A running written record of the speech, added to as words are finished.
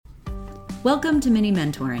Welcome to Mini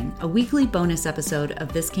Mentoring, a weekly bonus episode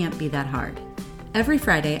of This Can't Be That Hard. Every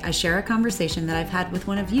Friday, I share a conversation that I've had with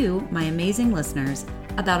one of you, my amazing listeners,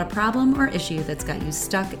 about a problem or issue that's got you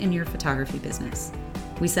stuck in your photography business.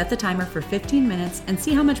 We set the timer for 15 minutes and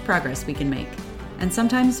see how much progress we can make. And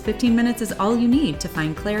sometimes 15 minutes is all you need to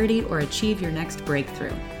find clarity or achieve your next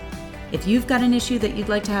breakthrough. If you've got an issue that you'd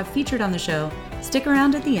like to have featured on the show, stick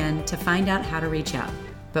around at the end to find out how to reach out.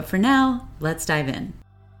 But for now, let's dive in.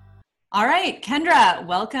 All right, Kendra,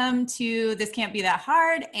 welcome to This Can't Be That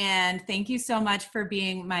Hard. And thank you so much for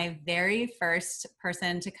being my very first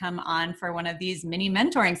person to come on for one of these mini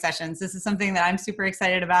mentoring sessions. This is something that I'm super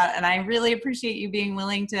excited about. And I really appreciate you being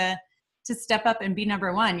willing to step up and be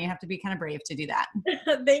number one. You have to be kind of brave to do that.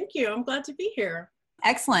 Thank you. I'm glad to be here.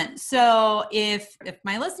 Excellent. So if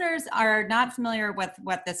my listeners are not familiar with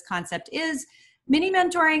what this concept is, mini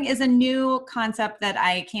mentoring is a new concept that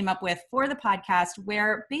I came up with for the podcast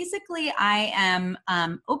where basically I am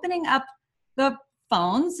opening up the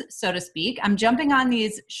phones, so to speak. I'm jumping on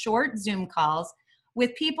these short Zoom calls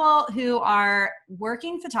with people who are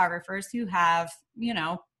working photographers who have,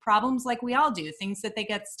 problems like we all do, things that they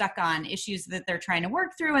get stuck on, issues that they're trying to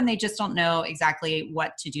work through, and they just don't know exactly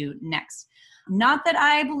what to do next. Not that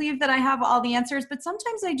I believe that I have all the answers, but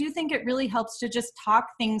sometimes I do think it really helps to just talk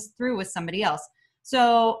things through with somebody else.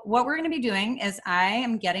 So what we're going to be doing is I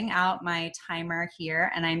am getting out my timer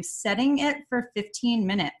here and I'm setting it for 15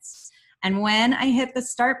 minutes. And when I hit the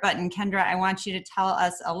start button, Kendra, I want you to tell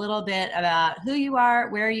us a little bit about who you are,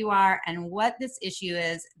 where you are, and what this issue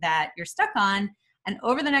is that you're stuck on. And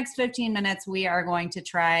over the next 15 minutes, we are going to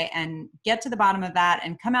try and get to the bottom of that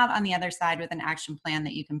and come out on the other side with an action plan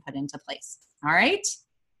that you can put into place. All right?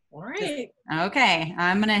 All right. Okay.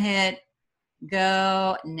 I'm going to hit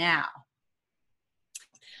go now.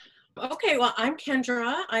 Okay. Well, I'm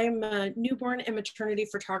Kendra. I'm a newborn and maternity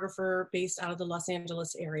photographer based out of the Los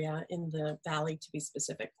Angeles area in the Valley, to be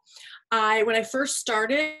specific. When I first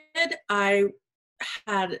started, I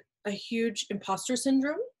had a huge imposter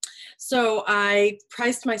syndrome. So I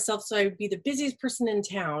priced myself so I would be the busiest person in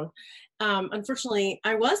town. Unfortunately,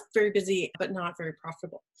 I was very busy, but not very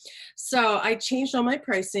profitable. So I changed all my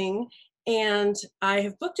pricing and I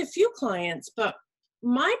have booked a few clients, but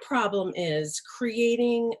my problem is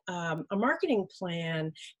creating a marketing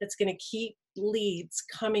plan that's going to keep leads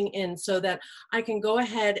coming in so that I can go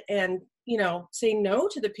ahead and, say no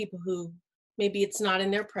to the people who maybe it's not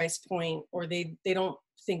in their price point or they don't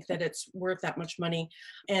think that it's worth that much money.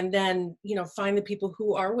 And then, find the people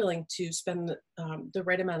who are willing to spend the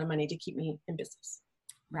right amount of money to keep me in business.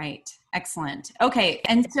 Right. Excellent. Okay.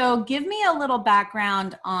 And so give me a little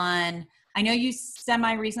background on, I know you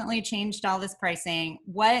semi-recently changed all this pricing.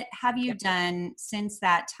 What have you done since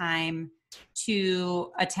that time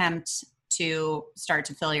to attempt to start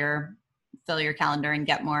to fill your calendar and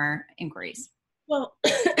get more inquiries? Well,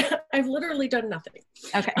 I've literally done nothing.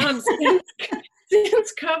 Okay.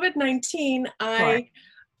 Since COVID-19,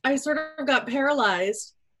 I sort of got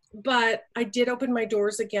paralyzed, but I did open my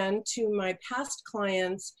doors again to my past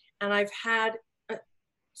clients, and I've had, a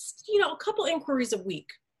couple inquiries a week.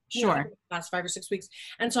 Sure. The last 5 or 6 weeks.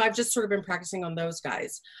 And so I've just sort of been practicing on those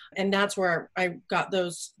guys. And that's where I got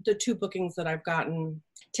the 2 bookings that I've gotten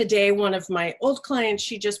today. One of my old clients,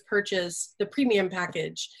 she just purchased the premium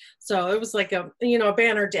package. So it was like a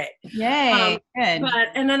banner day. Yay. Good.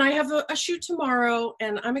 And then I have a shoot tomorrow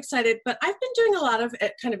and I'm excited, but I've been doing a lot of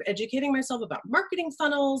kind of educating myself about marketing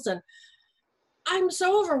funnels and I'm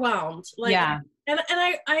so overwhelmed. And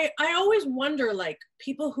I always wonder,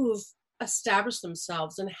 people who've establish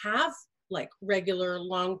themselves and have regular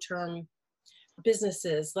long-term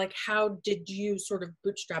businesses, how did you sort of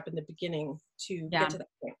bootstrap in the beginning to get to that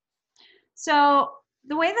point? So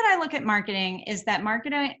the way that I look at marketing is that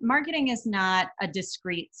marketing is not a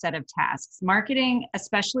discrete set of tasks. Marketing,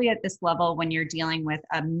 especially at this level when you're dealing with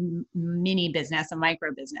a mini business, a micro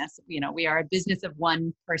business, we are a business of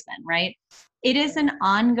one person, right? It is an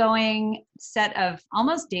ongoing set of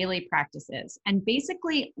almost daily practices. And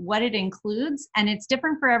basically what it includes, and it's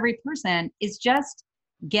different for every person, is just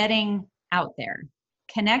getting out there,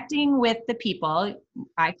 connecting with the people.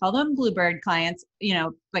 I call them Bluebird clients,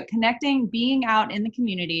 but connecting, being out in the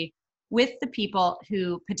community with the people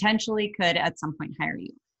who potentially could at some point hire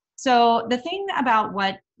you. So the thing about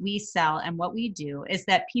what we sell and what we do is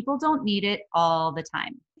that people don't need it all the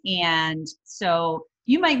time. And so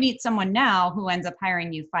you might meet someone now who ends up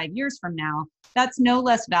hiring you 5 years from now. That's no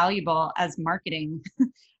less valuable as marketing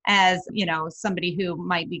as, somebody who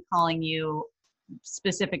might be calling you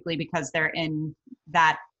specifically because they're in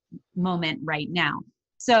that moment right now.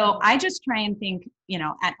 So I just try and think,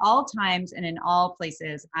 at all times and in all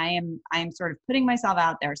places, I'm sort of putting myself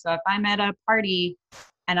out there. So if I'm at a party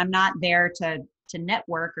and I'm not there to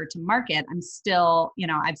network or to market, I'm still,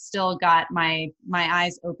 I've still got my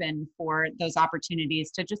eyes open for those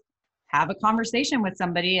opportunities to just have a conversation with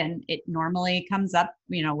somebody. And it normally comes up,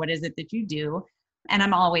 what is it that you do? And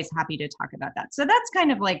I'm always happy to talk about that. So that's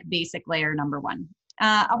kind of like basic layer number one.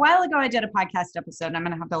 A while ago, I did a podcast episode, and I'm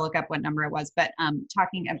going to have to look up what number it was, but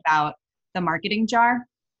talking about the marketing jar.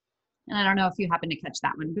 And I don't know if you happen to catch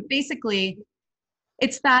that one, but basically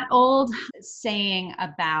it's that old saying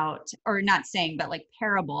about, or not saying, but like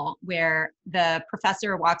parable, where the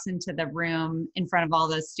professor walks into the room in front of all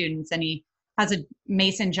the students and he has a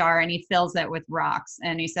mason jar and he fills it with rocks.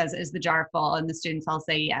 And he says, is the jar full? And the students all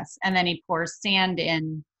say yes. And then he pours sand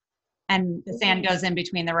in, and the sand goes in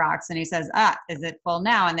between the rocks, and he says, is it full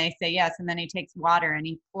now? And they say yes. And then he takes water and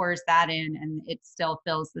he pours that in, and it still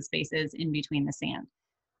fills the spaces in between the sand.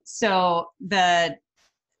 So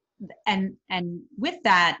and with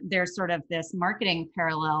that, there's sort of this marketing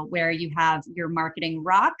parallel where you have your marketing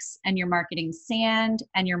rocks and your marketing sand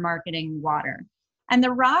and your marketing water. And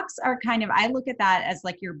the rocks are kind of, I look at that as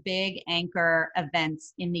like your big anchor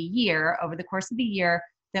events in the year, over the course of the year,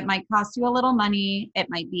 that might cost you a little money. It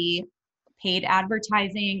might be paid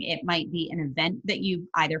advertising. It might be an event that you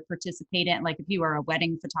either participate in. Like if you are a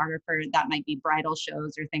wedding photographer, that might be bridal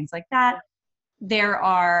shows or things like that. There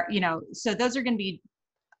are, so those are going to be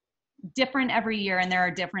different every year, and there are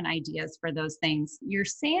different ideas for those things. Your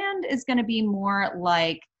sand is going to be more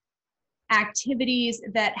like activities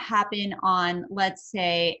that happen on, let's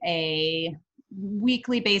say, a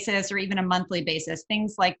weekly basis or even a monthly basis.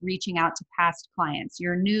 Things like reaching out to past clients.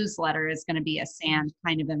 Your newsletter is going to be a sand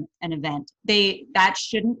kind of an event. That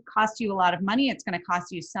shouldn't cost you a lot of money. It's going to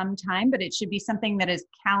cost you some time, but it should be something that is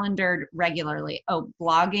calendared regularly.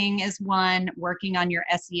 Blogging is one, working on your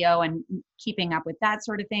SEO and keeping up with that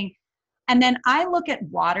sort of thing. And then I look at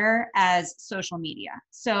water as social media.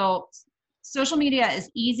 So social media is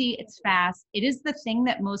easy, it's fast. It is the thing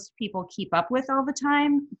that most people keep up with all the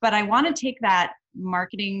time. But I want to take that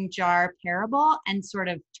marketing jar parable and sort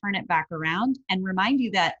of turn it back around and remind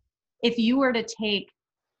you that if you were to take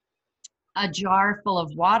a jar full of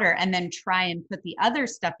water and then try and put the other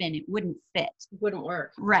stuff in, it wouldn't fit. It wouldn't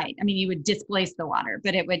work. Right. I mean, you would displace the water,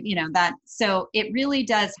 but it would, so it really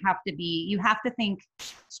does have to be, you have to think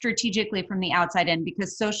strategically from the outside in,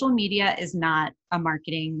 because social media is not a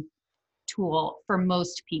marketing tool for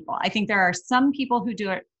most people. I think there are some people who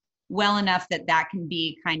do it well enough that can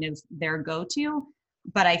be kind of their go-to,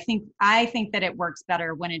 but I think that it works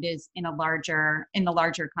better when it is in the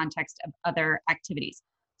larger context of other activities.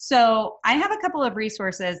 So I have a couple of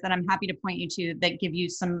resources that I'm happy to point you to that give you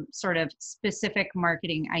some sort of specific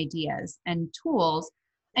marketing ideas and tools.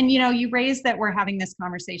 And, you raised that we're having this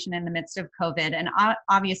conversation in the midst of COVID. And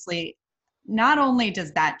obviously, not only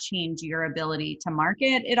does that change your ability to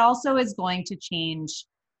market, it also is going to change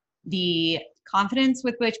the confidence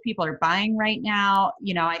with which people are buying right now.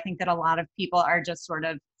 I think that a lot of people are just sort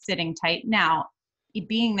of sitting tight. Now,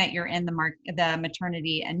 being that you're in the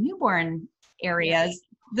maternity and newborn areas,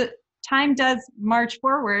 the time does march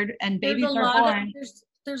forward and babies are born.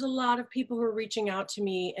 There's a lot of people who are reaching out to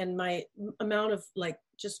me, and my amount of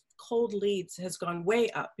just cold leads has gone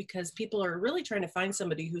way up because people are really trying to find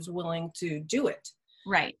somebody who's willing to do it.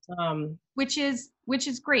 Right. Which is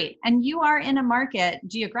great. And you are in a market,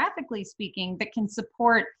 geographically speaking, that can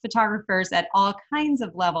support photographers at all kinds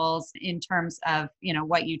of levels in terms of,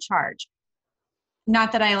 what you charge.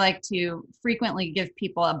 Not that I like to frequently give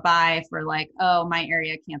people a buy for my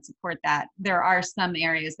area can't support that. There are some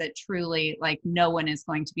areas that truly no one is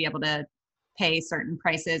going to be able to pay certain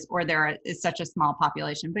prices, or there is such a small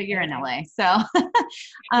population, but you're in LA. So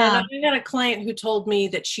I got a client who told me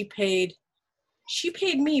that she paid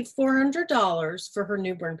me $400 for her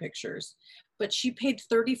newborn pictures, but she paid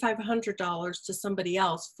 $3,500 to somebody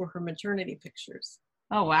else for her maternity pictures.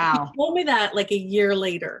 Oh, wow. He told me that a year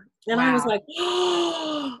later. And wow. I was like,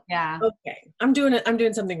 oh, yeah, okay. I'm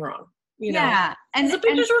doing something wrong. Yeah. And the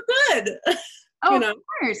pictures were good. Oh, of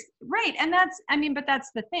course. Right. And but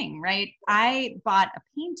that's the thing, right? I bought a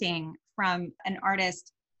painting from an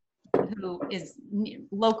artist who is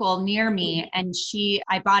local near me. And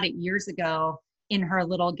I bought it years ago in her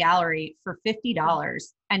little gallery for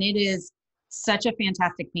 $50. And it is such a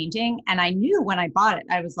fantastic painting. And I knew when I bought it,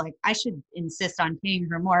 I was like, I should insist on paying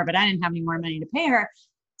her more, but I didn't have any more money to pay her.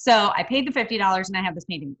 So I paid the $50 and I have this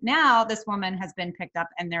painting. Now this woman has been picked up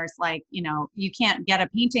and there's you can't get a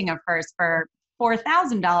painting of hers for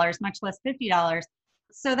 $4,000, much less $50.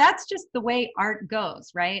 So that's just the way art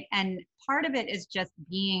goes, right? And part of it is just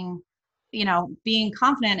being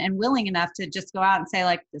confident and willing enough to just go out and say,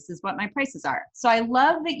 like, this is what my prices are. So I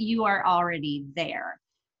love that you are already there.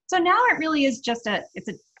 So now it really is just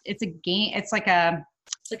it's a game. It's like a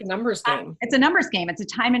numbers game. It's a numbers game. It's a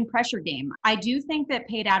time and pressure game. I do think that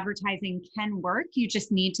paid advertising can work. You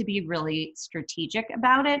just need to be really strategic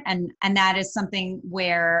about it. And that is something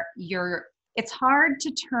where it's hard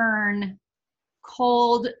to turn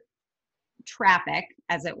cold traffic,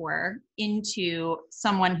 as it were, into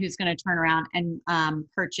someone who's going to turn around and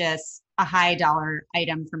purchase a high dollar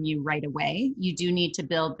item from you right away. You do need to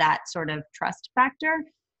build that sort of trust factor.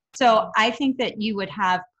 So I think that you would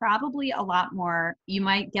have probably you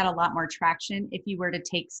might get a lot more traction if you were to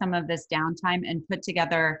take some of this downtime and put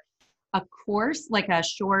together a course, like a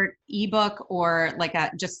short ebook or like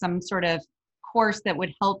just some sort of course that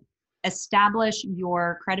would help establish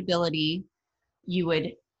your credibility. You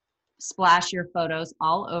would splash your photos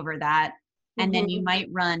all over that. And then you might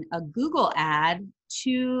run a Google ad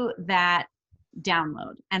to that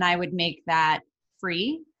download. And I would make that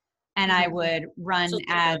free. And I would run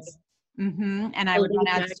ads. And I would run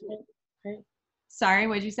ads. Right? Sorry,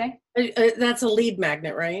 what did you say? That's a lead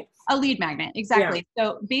magnet, right? A lead magnet, exactly. Yeah.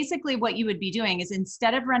 So basically what you would be doing is,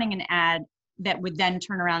 instead of running an ad that would then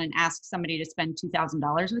turn around and ask somebody to spend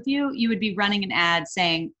 $2,000 with you, you would be running an ad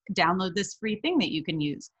saying, download this free thing that you can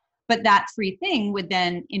use. But that free thing would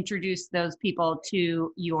then introduce those people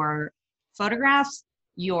to your photographs,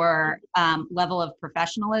 your level of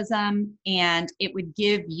professionalism, and it would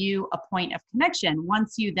give you a point of connection.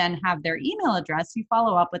 Once you then have their email address, you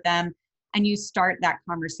follow up with them and you start that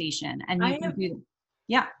conversation. And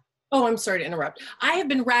yeah. Oh, I'm sorry to interrupt. I have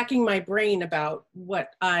been racking my brain about what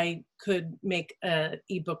I could make an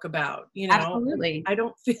ebook about. Absolutely. I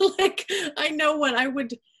don't feel like I know what I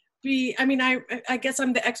would be. I mean, I guess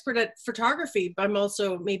I'm the expert at photography, but I'm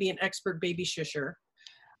also maybe an expert baby shusher.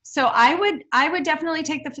 So I would definitely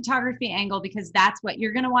take the photography angle, because that's what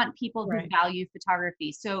you're going to want, people who value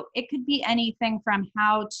photography. So it could be anything from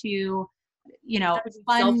how to,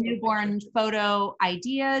 fun newborn photo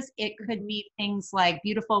ideas. It could be things like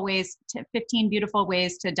 15 beautiful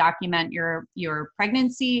ways to document your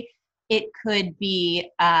pregnancy. It could be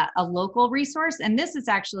a local resource. And this is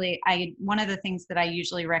actually, one of the things that I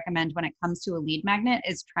usually recommend when it comes to a lead magnet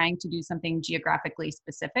is trying to do something geographically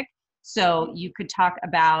specific. So you could talk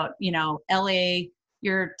about, LA,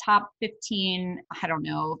 your top 15, I don't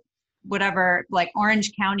know, whatever, like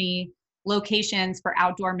Orange County locations for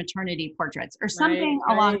outdoor maternity portraits or something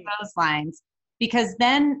along those lines, because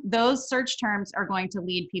then those search terms are going to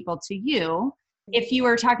lead people to you. If you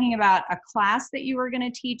were talking about a class that you were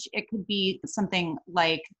going to teach, it could be something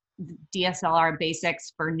like DSLR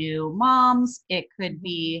basics for new moms. It could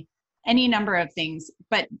be any number of things.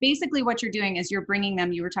 But basically what you're doing is you're bringing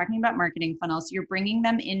them, you were talking about marketing funnels, you're bringing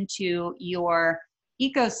them into your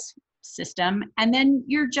ecosystem, and then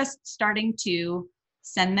you're just starting to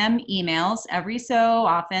send them emails every so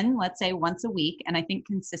often, let's say once a week. And I think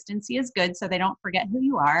consistency is good so they don't forget who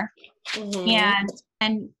you are. And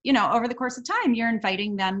over the course of time, you're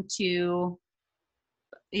inviting them to,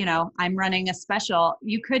 I'm running a special.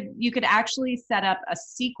 You could actually set up a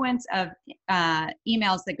sequence of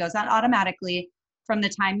emails that goes out automatically from the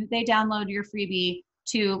time that they download your freebie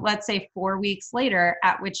to, let's say, 4 weeks later,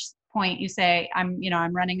 at which point you say, I'm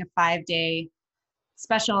running a 5-day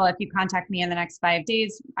special. If you contact me in the next 5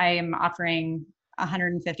 days, I am offering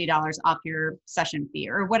 $150 off your session fee,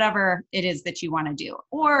 or whatever it is that you want to do.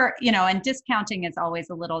 Or, and discounting is always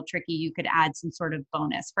a little tricky. You could add some sort of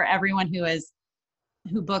bonus for everyone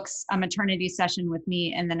who books a maternity session with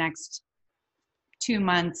me in the next 2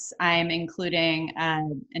 months. I'm including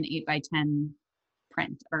an 8x10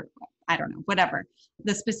 print, or I don't know, whatever.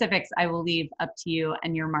 The specifics I will leave up to you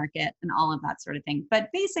and your market and all of that sort of thing. But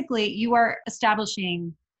basically you are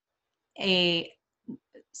establishing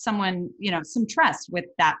some trust with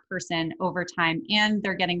that person over time, and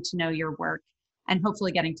they're getting to know your work and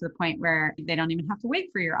hopefully getting to the point where they don't even have to wait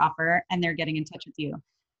for your offer and they're getting in touch with you.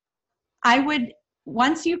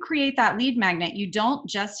 Once you create that lead magnet, you don't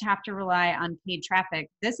just have to rely on paid traffic.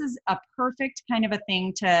 This is a perfect kind of a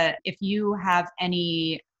thing if you have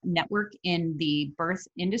any network in the birth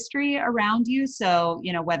industry around you. So,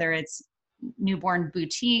 whether it's newborn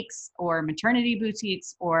boutiques or maternity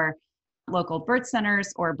boutiques or local birth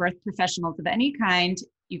centers or birth professionals of any kind,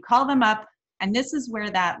 you call them up, and this is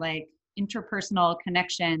where that interpersonal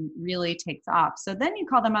connection really takes off. So then you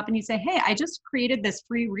call them up and you say, hey, I just created this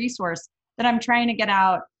free resource that I'm trying to get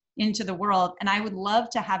out into the world, and I would love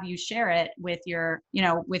to have you share it with your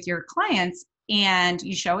clients. and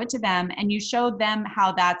you show it to them and you show them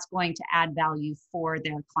how that's going to add value for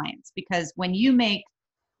their clients. Because when you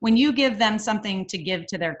give them something to give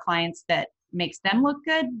to their clients that makes them look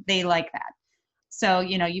good, they like that. So,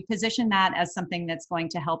 you position that as something that's going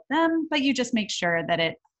to help them, but you just make sure that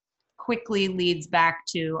it quickly leads back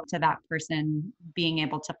to that person being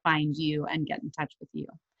able to find you and get in touch with you.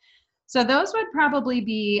 So those would probably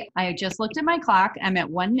be, I just looked at my clock. I'm at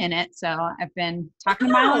 1 minute. So I've been talking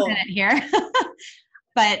a mile a minute here,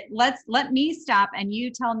 but let me stop and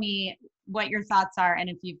you tell me what your thoughts are and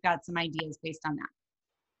if you've got some ideas based on that.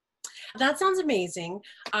 That sounds amazing.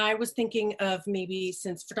 I was thinking of maybe,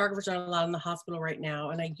 since photographers aren't allowed in the hospital right now,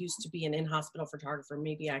 and I used to be an in-hospital photographer,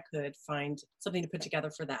 maybe I could find something to put together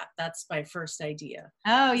for that. That's my first idea.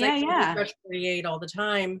 Oh, yeah, yeah. Rush 48 all the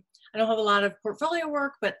time. I don't have a lot of portfolio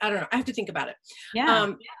work, but I don't know. I have to think about it.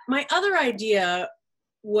 Yeah. My other idea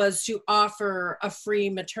was to offer a free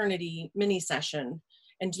maternity mini session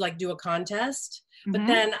and to do a contest. Mm-hmm. But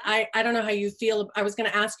then I don't know how you feel. I was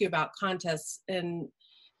going to ask you about contests, and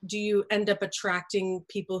do you end up attracting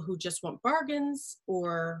people who just want bargains,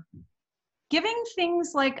 or? Giving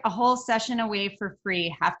things like a whole session away for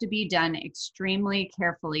free have to be done extremely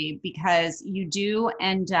carefully, because you do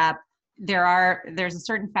end up, there's a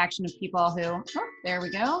certain faction of people who, there we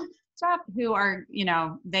go, stop, who are,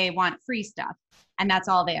 they want free stuff and that's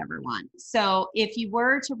all they ever want. So if you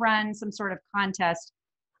were to run some sort of contest,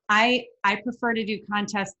 I prefer to do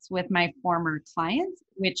contests with my former clients,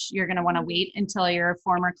 which you're going to want to wait until your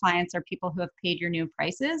former clients are people who have paid your new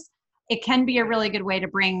prices. It can be a really good way to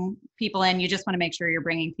bring people in. You just want to make sure you're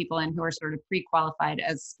bringing people in who are sort of pre-qualified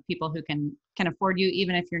as people who can afford you,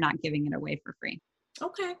 even if you're not giving it away for free.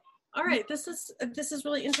 Okay. All right. This is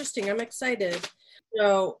really interesting. I'm excited.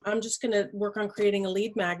 So I'm just going to work on creating a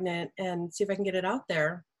lead magnet and see if I can get it out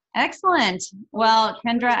there. Excellent. Well,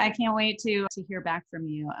 Kendra, I can't wait to hear back from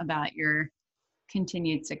you about your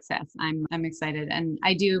continued success. I'm excited. And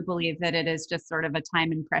I do believe that it is just sort of a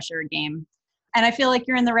time and pressure game. And I feel like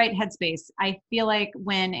you're in the right headspace. I feel like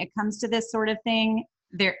when it comes to this sort of thing,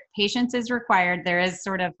 patience is required. There is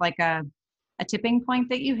sort of like a tipping point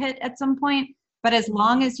that you hit at some point. But as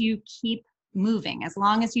long as you keep moving, as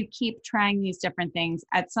long as you keep trying these different things,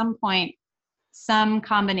 at some point, some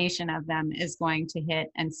combination of them is going to hit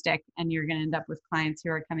and stick, and you're going to end up with clients who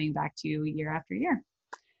are coming back to you year after year.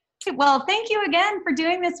 Okay, well, thank you again for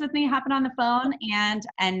doing this with me, hopping on the phone, and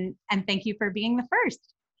thank you for being the first.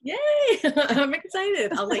 Yay! I'm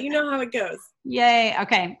excited. I'll let you know how it goes. Yay.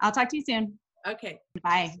 Okay. I'll talk to you soon. Okay.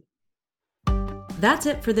 Bye. That's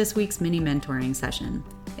it for this week's mini mentoring session.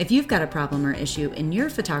 If you've got a problem or issue in your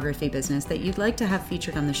photography business that you'd like to have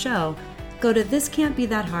featured on the show, go to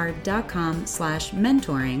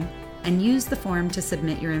thiscan'tbethathard.com/mentoring and use the form to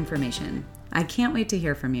submit your information. I can't wait to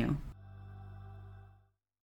hear from you.